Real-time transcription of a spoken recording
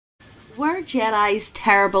Were Jedi's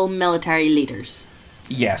terrible military leaders?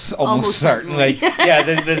 Yes, almost certainly.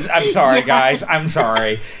 Yeah, I'm sorry, guys. I'm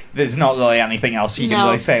sorry. There's not really anything else you can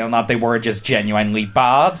really say on that. They were just genuinely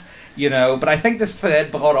bad, But I think this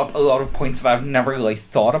thread brought up a lot of points that I've never really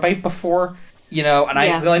thought about before, and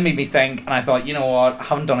it really made me think, and I thought, you know what, I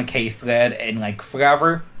haven't done a K thread in,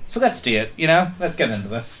 forever, so let's do it, Let's get into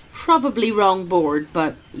this. Probably wrong board,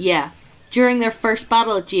 but yeah. During their first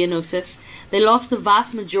battle at Geonosis, they lost the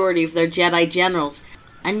vast majority of their Jedi generals,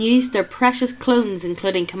 and used their precious clones,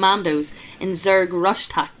 including commandos, in Zerg rush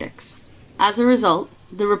tactics. As a result,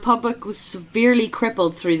 the Republic was severely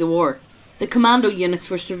crippled through the war. The commando units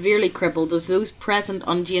were severely crippled as those present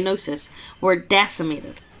on Geonosis were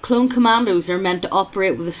decimated. Clone commandos are meant to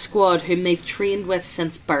operate with a squad whom they've trained with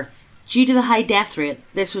since birth. Due to the high death rate,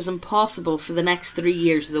 this was impossible for the next 3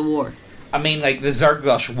 years of the war. I mean, the Zerg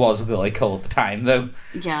Rush was really cool at the time, though.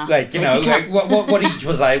 Yeah. What age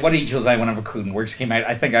was I? What age was I whenever Clone Wars came out?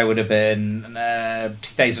 I think I would have been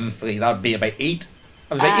 2003. That would be about 8.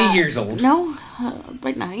 I was 8 years old. No,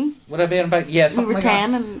 about 9. Would I be about something we were like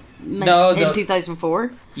 10 that? in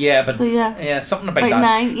 2004. Yeah, but so yeah, something about that.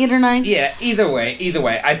 9, 8 or 9. Yeah, either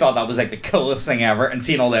way, I thought that was the coolest thing ever, and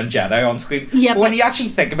seeing all them Jedi on screen. Yeah, but when you actually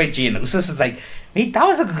think about Geonosis, it's mate, that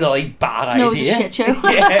was a really bad idea. No, it was a shit show.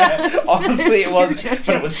 Yeah, honestly, it was. But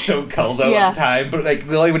it was so cool though at the time. But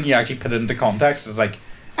really, when you actually put it into context, it's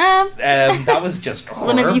that was just horrible.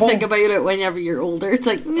 Whenever you think about it, whenever you're older, it's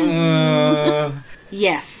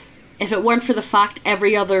yes. If it weren't for the fact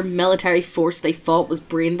every other military force they fought was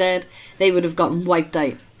brain dead, they would have gotten wiped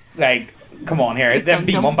out. Come on here. Them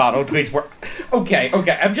B1 battle droids were... Okay,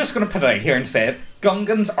 I'm just going to put it out here and say it.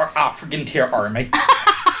 Gungans are African tier army.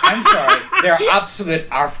 I'm sorry. They're absolute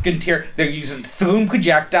African tier. They're using throne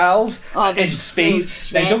projectiles in space.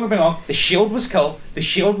 So now, don't get me wrong. The shield was cool.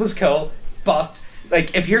 But...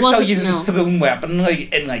 if you're still using throne weapon, okay,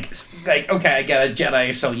 I get it, Jedi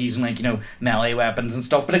are still using, melee weapons and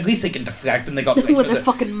stuff, but at least they can deflect and they got, with their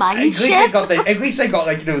fucking mind shit. At least they got,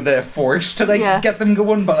 the force to, get them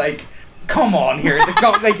going, but, come on here. They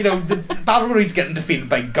got, the battle droids getting defeated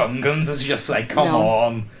by Gungans is just, come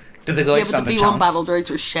on. Did they really stand a chance? Yeah, but the B1 battle droids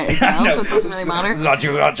were shit as well, so it doesn't really matter.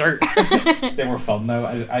 Roger. They were fun,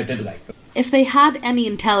 though. I did like them. If they had any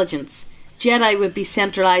intelligence, Jedi would be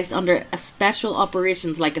centralised under a Special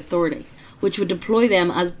Operations Authority, which would deploy them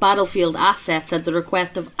as battlefield assets at the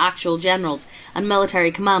request of actual generals and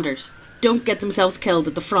military commanders. Don't get themselves killed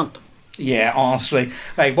at the front. Yeah, honestly.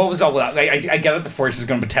 What was all that? I get it, the Force is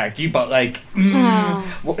going to protect you, but,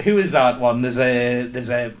 who is that one? is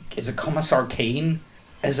it Commissar Kane?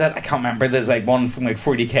 Is it? I can't remember. There's one from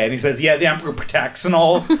 40k and he says, yeah, the Emperor protects and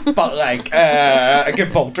all, but a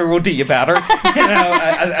good bolter will do you better.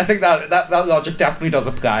 I think that logic definitely does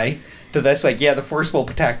apply to this. The Force will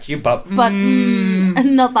protect you, but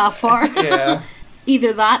not that far. Yeah.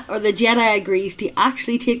 Either that or the Jedi agrees to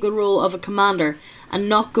actually take the role of a commander and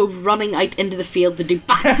not go running out into the field to do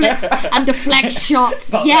backflips and deflect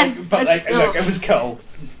shots. But yes. Look, it was cool.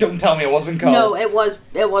 Don't tell me it wasn't cool. No, it was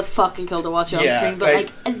fucking cool to watch it on screen,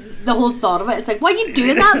 but the whole thought of it, it's why are you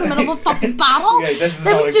doing that in the middle of a fucking battle? Yeah, this is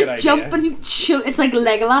Let not me a just good jump idea. and shoot. It's like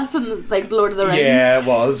Legolas and Lord of the Rings. Yeah, it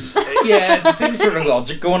was. Yeah, the same sort of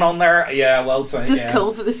logic going on there. Yeah, well said. Just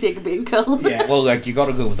cool for the sake of being cool. Yeah, well, you got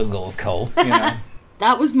to go with the goal of cool.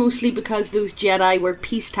 That was mostly because those Jedi were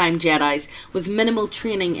peacetime Jedis with minimal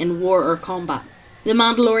training in war or combat. The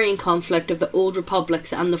Mandalorian conflict of the Old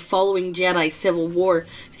Republics and the following Jedi Civil War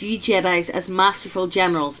viewed Jedis as masterful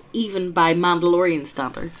generals, even by Mandalorian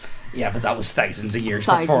standards. Yeah, but that was thousands of years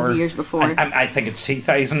before. I think it's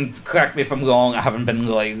 2000. Correct me if I'm wrong. I haven't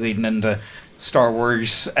been leading into Star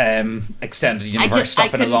Wars extended universe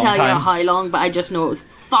stuff in a long time. I couldn't tell you how long, but I just know it was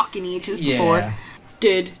fucking ages before.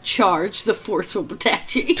 Dude, charge. The Force will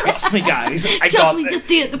protect you. Trust me, guys. Just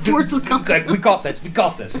do it. The Force will come. We got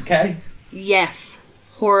this, okay? Yes,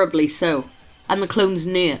 horribly so. And the clones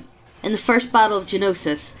knew it. In the first battle of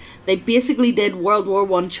Geonosis, they basically did World War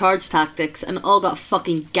I charge tactics and all got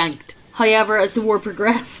fucking ganked. However, as the war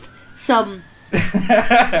progressed, some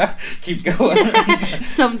keep going.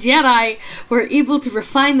 Some Jedi were able to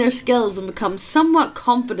refine their skills and become somewhat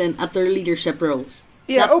competent at their leadership roles.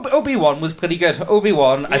 Yeah, Obi-Wan was pretty good.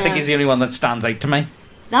 Obi-Wan, I think, is the only one that stands out to me.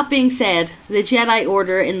 That being said, the Jedi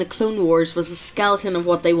Order in the Clone Wars was a skeleton of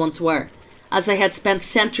what they once were, as they had spent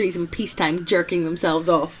centuries in peacetime jerking themselves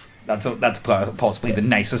off. That's possibly the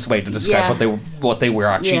nicest way to describe what they were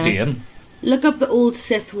actually doing. Look up the old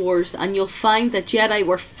Sith Wars and you'll find that Jedi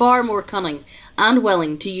were far more cunning and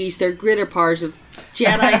willing to use their greater powers of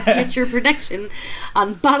Jedi future prediction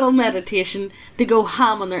and battle meditation to go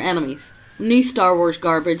ham on their enemies. New Star Wars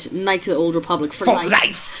garbage, Knights of the Old Republic for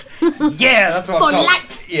life. Yeah, that's what For I'm talking.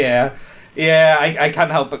 life! Yeah. Yeah, I can't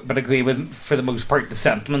help but agree with, for the most part, the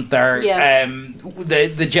sentiment there. Yeah.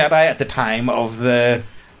 The Jedi at the time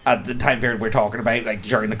period we're talking about, like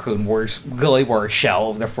during the Clone Wars, really were a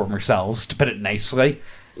shell of their former selves, to put it nicely.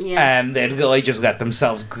 Yeah. They'd really just let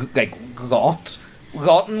themselves gotten from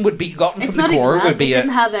the core would be they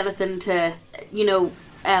didn't have anything to,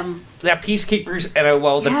 they're peacekeepers in a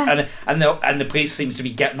world, and the place seems to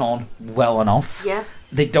be getting on well enough. Yeah.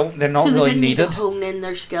 They're not so they really didn't needed. need to hone in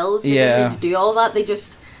their skills. They didn't need to do all that. They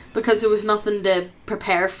just, because there was nothing to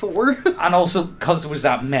prepare for. And also because there was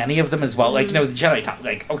that many of them as well. Like, the Jedi,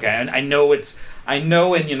 like, okay, and I know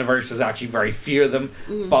in universe there's actually very few of them,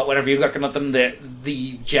 but whenever you're looking at them,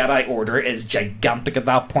 the Jedi Order is gigantic at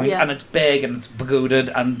that point, and it's big and it's bloated,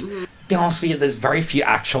 and to be honest with you, there's very few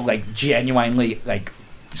actual, like, genuinely, like,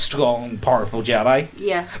 strong, powerful Jedi.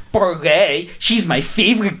 Yeah. Burley, she's my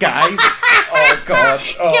favourite, guys. Oh god.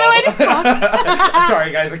 Oh. Get away the fuck.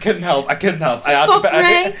 Sorry guys, I couldn't help. I had Fuck to,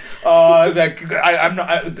 Ray. I'm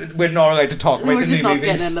not. We're not allowed to talk about We're the just new not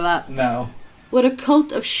movies. getting into that. No. With a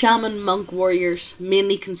cult of shaman monk warriors,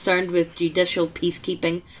 mainly concerned with judicial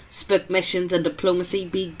peacekeeping, spook missions, and diplomacy,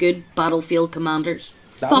 be good battlefield commanders.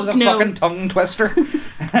 That was a fucking tongue twister.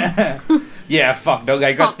 Yeah, fuck no.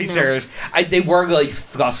 Like, let's be serious. They were really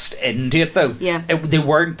thrust into it though. Yeah. They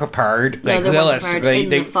weren't prepared. Like, they realistically, weren't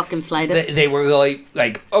prepared in the fucking slightest. They were really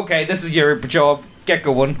like, okay, this is your job. Get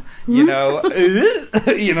going. You know.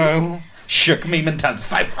 Shook me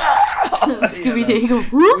intensify. Scooby-Doo.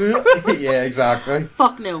 Yeah, exactly.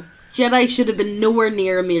 Fuck no. Jedi should have been nowhere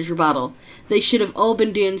near a major battle. They should have all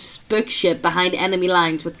been doing spook shit behind enemy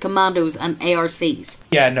lines with commandos and ARCs.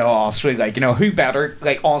 Yeah, no, honestly, like, who better?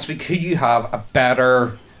 Like, honestly, could you have a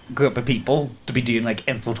better group of people to be doing, like,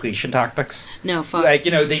 infiltration tactics? No, fuck. Like,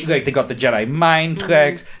 they got the Jedi mind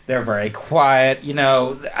tricks. They're very quiet.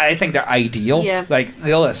 I think they're ideal. Yeah. Like,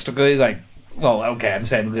 realistically, like. Well, okay, I'm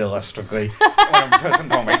saying realistically. I'm talking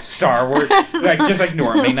about Star Wars. Like, just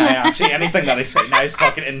ignore me now, actually. Anything that I say now is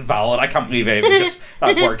fucking invalid. I can't believe it. Just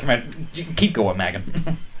that word came out. Keep going,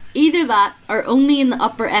 Megan. Either that, or only in the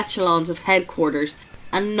upper echelons of headquarters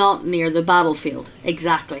and not near the battlefield.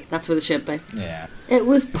 Exactly. That's where they should be. Yeah. It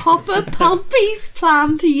was Papa Pulpy's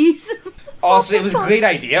plan to use them. Honestly, it was a great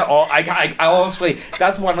idea. I honestly,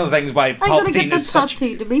 that's one of the things why Palpatine is such... I'm going to get the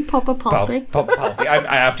tattoo to me, Papa Pulpy. Palpy.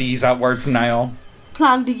 I have to use that word from now on.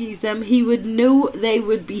 Plan to use them, he would know they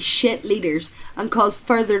would be shit leaders and cause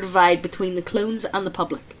further divide between the clones and the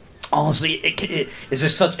public. Honestly,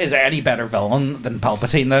 is there any better villain than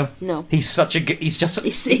Palpatine though? No. He's such a good. He is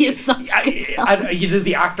such a good villain.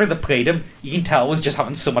 The actor that played him, you can tell was just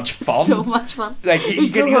having so much fun. So much fun. Like you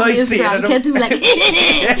could really see it. Kids would be like,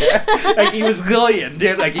 yeah. Like he was really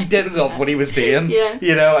into it. Like he did love what he was doing. Yeah.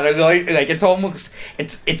 And I really like. It's almost.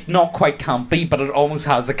 It's not quite campy, but it almost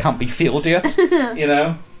has a campy feel to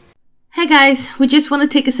it. Hey guys, we just want to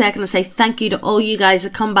take a second to say thank you to all you guys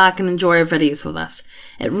that come back and enjoy our videos with us.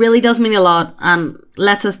 It really does mean a lot and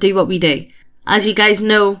lets us do what we do. As you guys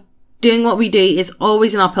know, doing what we do is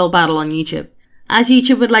always an uphill battle on YouTube, as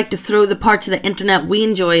YouTube would like to throw the parts of the internet we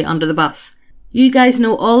enjoy under the bus. You guys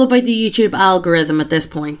know all about the YouTube algorithm at this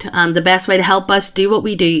point, and the best way to help us do what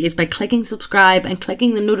we do is by clicking subscribe and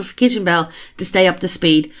clicking the notification bell to stay up to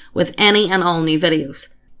speed with any and all new videos,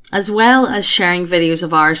 as well as sharing videos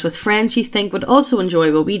of ours with friends you think would also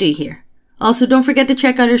enjoy what we do here. Also, don't forget to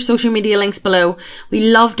check out our social media links below. We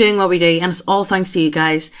love doing what we do, and it's all thanks to you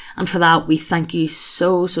guys, and for that we thank you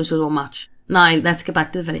so much. Now, let's get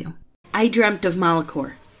back to the video. I dreamt of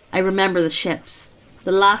Malachor. I remember the ships,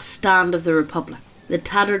 the last stand of the Republic, the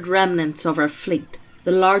tattered remnants of our fleet,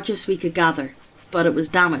 the largest we could gather, but it was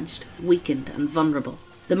damaged, weakened, and vulnerable.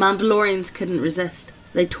 The Mandalorians couldn't resist.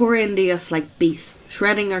 They tore into us like beasts,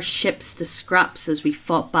 shredding our ships to scraps as we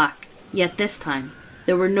fought back. Yet this time,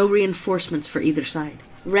 there were no reinforcements for either side.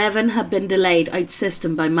 Revan had been delayed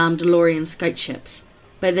out-system by Mandalorian scout ships.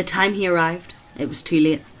 By the time he arrived, it was too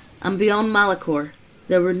late. And beyond Malachor,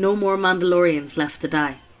 there were no more Mandalorians left to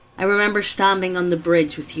die. I remember standing on the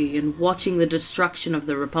bridge with you and watching the destruction of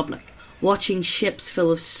the Republic, watching ships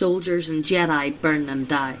full of soldiers and Jedi burn and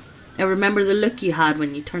die. I remember the look you had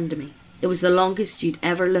when you turned to me. It was the longest you'd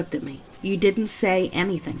ever looked at me. You didn't say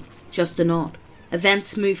anything, just a nod.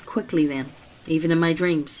 Events moved quickly then, even in my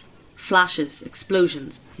dreams. Flashes,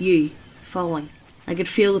 explosions, you, falling. I could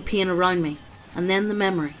feel the pain around me, and then the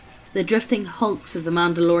memory. The drifting hulks of the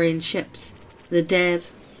Mandalorian ships. The dead,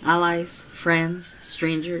 allies, friends,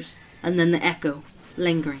 strangers, and then the echo,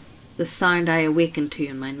 lingering. The sound I awakened to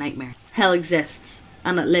in my nightmare. Hell exists,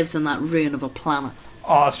 and it lives on that ruin of a planet.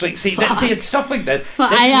 Oh, straight. See, it's stuff like this.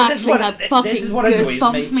 But I actually have fucking this is what annoys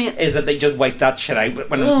goosebumps, me, mate. is that they just wiped that shit out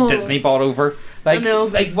when Disney bought over. Like, I know.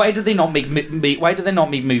 like, why did they not make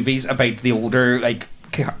movies about the older, like,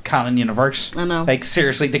 canon universe? I know. Like,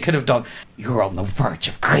 seriously, they could have done. You're on the verge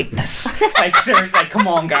of greatness. Like, seriously, like, come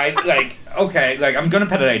on, guys. Like, okay, like, I'm gonna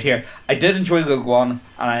put it out here. I did enjoy Rogue One,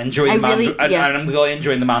 and I enjoyed and I'm really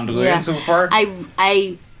enjoying the Mandalorian so far.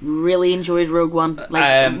 I really enjoyed Rogue One.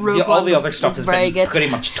 Like, all the other stuff has very been good. pretty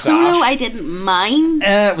much trash. Solo, I didn't mind.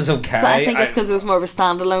 It was okay. But I think it's because it was more of a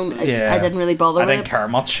standalone. I didn't really bother with it. I didn't care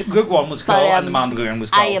much. Rogue One was cool, and the Mandalorian was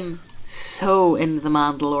cool. I am so into the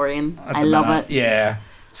Mandalorian. I love it. Yeah.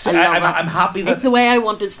 So I'm happy that it's the way I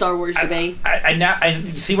wanted Star Wars to be. I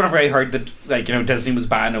see, whenever I heard that, like, you know, Disney was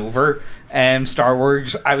buying over Star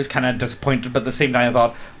Wars, I was kind of disappointed, but at the same time I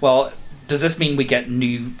thought, well, does this mean we get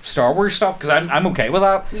new Star Wars stuff? Because I'm okay with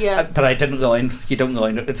that. Yeah. But I didn't go in. You don't go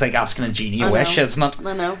in. It's like asking a genie a wish, isn't it?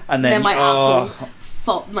 I know. And then my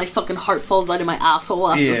asshole, my fucking heart falls out of my asshole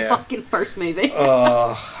after the fucking first movie.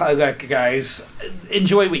 Like, guys,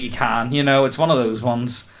 enjoy what you can. You know, it's one of those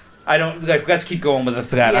ones. I don't like. Let's keep going with the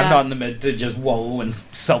thread. I'm not in the mood to just wallow and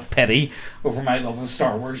self-pity over my love of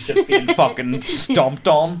Star Wars just being fucking stomped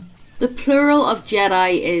on. The plural of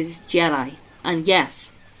Jedi is Jedi, and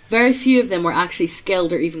yes, very few of them were actually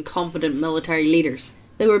skilled or even competent military leaders.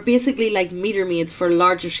 They were basically like meter maids for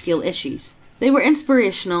larger scale issues. They were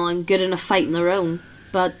inspirational and good in a fight on their own,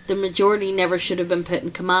 but the majority never should have been put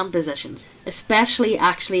in command positions, especially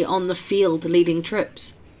actually on the field leading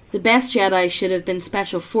troops. The best Jedi should have been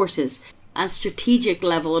special forces and strategic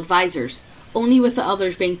level advisors, only with the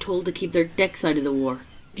others being told to keep their dicks out of the war.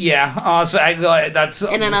 Yeah, so that's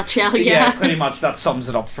in a nutshell. Yeah, pretty much that sums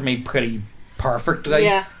it up for me pretty perfectly.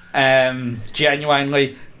 Yeah.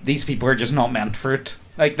 Genuinely, these people are just not meant for it.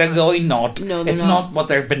 Like, they're really not. No, they're it's not what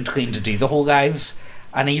they've been trained to do the whole lives.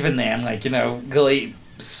 And even then, like, you know, really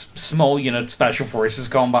small unit special forces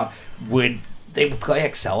combat would probably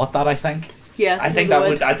excel at that, I think. Yeah, I think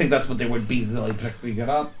that's what they would be really particularly good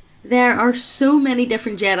at. There are so many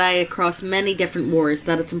different Jedi across many different wars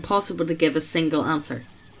that it's impossible to give a single answer.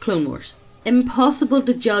 Clone Wars. Impossible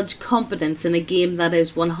to judge competence in a game that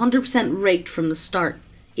is 100% rigged from the start,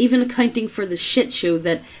 even accounting for the shit show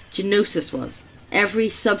that Geonosis was. Every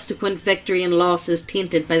subsequent victory and loss is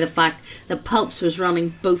tainted by the fact that Palps was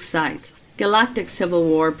running both sides. Galactic Civil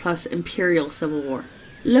War plus Imperial Civil War.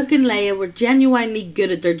 Luke and Leia were genuinely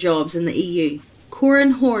good at their jobs in the EU.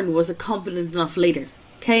 Corran Horn was a competent enough leader.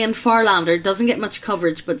 Kayan Farlander doesn't get much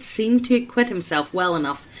coverage but seemed to acquit himself well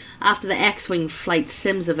enough after the X-Wing Flight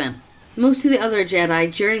Sims event. Most of the other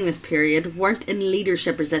Jedi during this period weren't in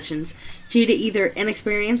leadership positions due to either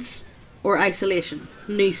inexperience or isolation.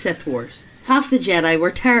 New Sith Wars. Half the Jedi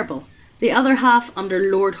were terrible. The other half under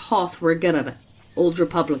Lord Hoth were good at it. Old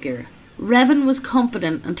Republic era. Revan was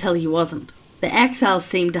competent until he wasn't. The Exiles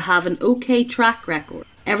seemed to have an okay track record.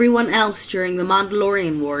 Everyone else during the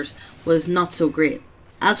Mandalorian Wars was not so great.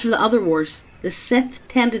 As for the other wars, the Sith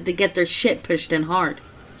tended to get their shit pushed in hard.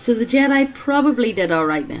 So the Jedi probably did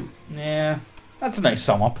alright then. Yeah, that's a nice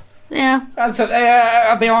sum up. Yeah.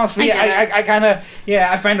 I'll be honest with you, I kind of,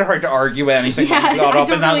 I find it hard to argue with anything that got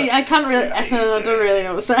up in that. I don't really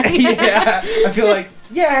know what to say. Yeah, I feel like,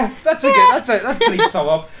 that's pretty sum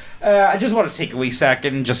up. I just want to take a wee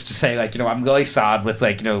second just to say, like, you know, I'm really sad with,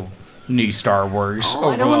 like, you know, new Star Wars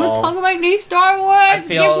overall. I don't want to talk about new Star Wars. It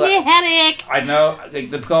gives me a headache. I know.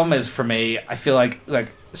 Like, the problem is, for me, I feel like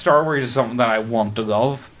Star Wars is something that I want to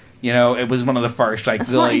love. You know, it was one of the first, like,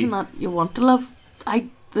 it's not even that you want to love.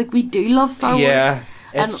 We do love Star Wars. Yeah.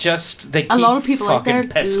 It's just, they keep a lot of people out there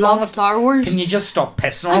love Star Wars. Can you just stop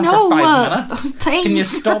pissing on it for 5 minutes? Please. Can you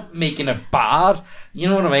stop making it bad? You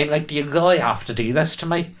know what I mean? Like, do you really have to do this to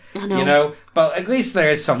me? I know. You know? But at least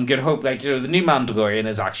there is some good hope. Like, you know, the new Mandalorian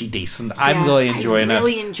is actually decent. I'm really enjoying it. I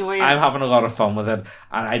really enjoy it. I'm having a lot of fun with it.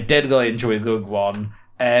 And I did really enjoy Rogue One.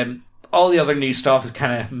 All the other new stuff is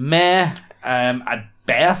kind of meh at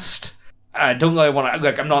best. I don't really want to...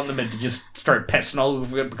 Like, I'm not in the mood to just start pissing all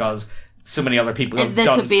over it because so many other people have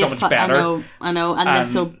done so much better. I know. And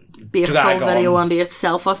this will be a full video unto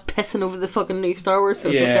itself, us pissing over the fucking new Star Wars, so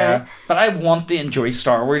it's okay. But I want to enjoy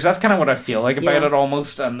Star Wars. That's kind of what I feel like about it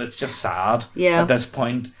almost, and it's just sad at this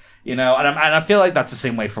point. You know, and I feel like that's the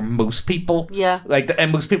same way for most people. Yeah. Like,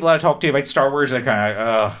 and most people that I talk to about Star Wars, they're kind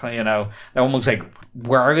of, you know, they're almost like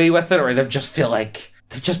wary with it, or they just feel like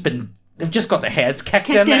they've just got their heads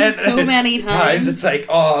kicked in so many times. It's like,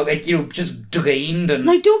 like, you know, just drained. And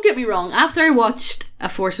now, don't get me wrong. After I watched A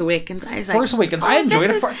Force Awakens, I was like, Force Awakens, I enjoyed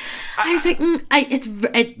it. I was like,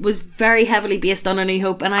 it was very heavily based on A New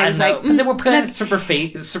Hope, and I was like, and they were playing it super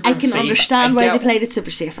safe. I can understand why they played it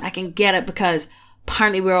super safe. I can get it because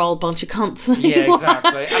apparently we're all a bunch of cunts. Yeah,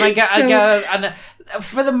 exactly. And I get it. And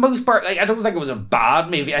for the most part, like, I don't think it was a bad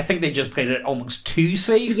movie. I think they just played it almost too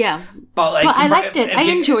safe. Yeah. But I liked it. I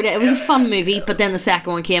enjoyed it. It was a fun movie, but then the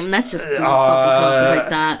second one came, and let's just not fucking talk about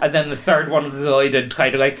that. And then the third one really did try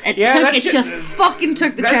to like... It just fucking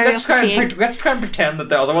took the cherry off the cake. Let's try and pretend that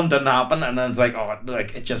the other one didn't happen, and then it's like,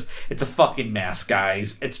 it's a fucking mess,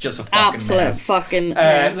 guys. It's just a fucking mess. Absolute fucking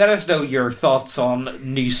mess. Let us know your thoughts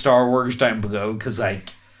on new Star Wars down below, because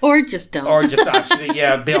like... Or just don't. Or just actually,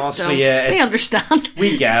 yeah, be honest with you. We understand.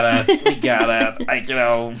 We get it. Like, you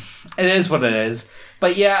know, it is what it is.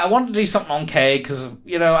 But yeah, I wanted to do something on K because,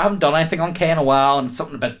 you know, I haven't done anything on K in a while and it's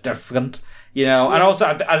something a bit different, you know. Yeah. And also,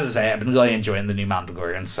 as I say, I've been really enjoying the new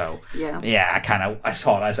Mandalorian, so yeah, I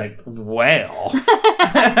saw it, I was like, well.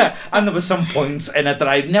 And there was some points in it that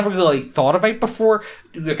I'd never really thought about before,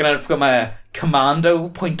 looking at it from a commando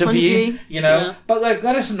point of view, you know. Yeah. But like,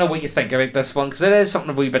 let us know what you think about this one because it is something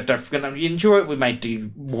a wee bit different. And if you enjoy it, we might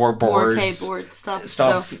do more boards. More K-board stuff.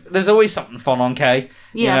 So. There's always something fun on K.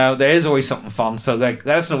 Yeah. You know, there is always something fun. So like,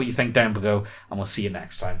 let us know what you think down below and we'll see you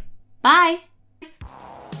next time. Bye.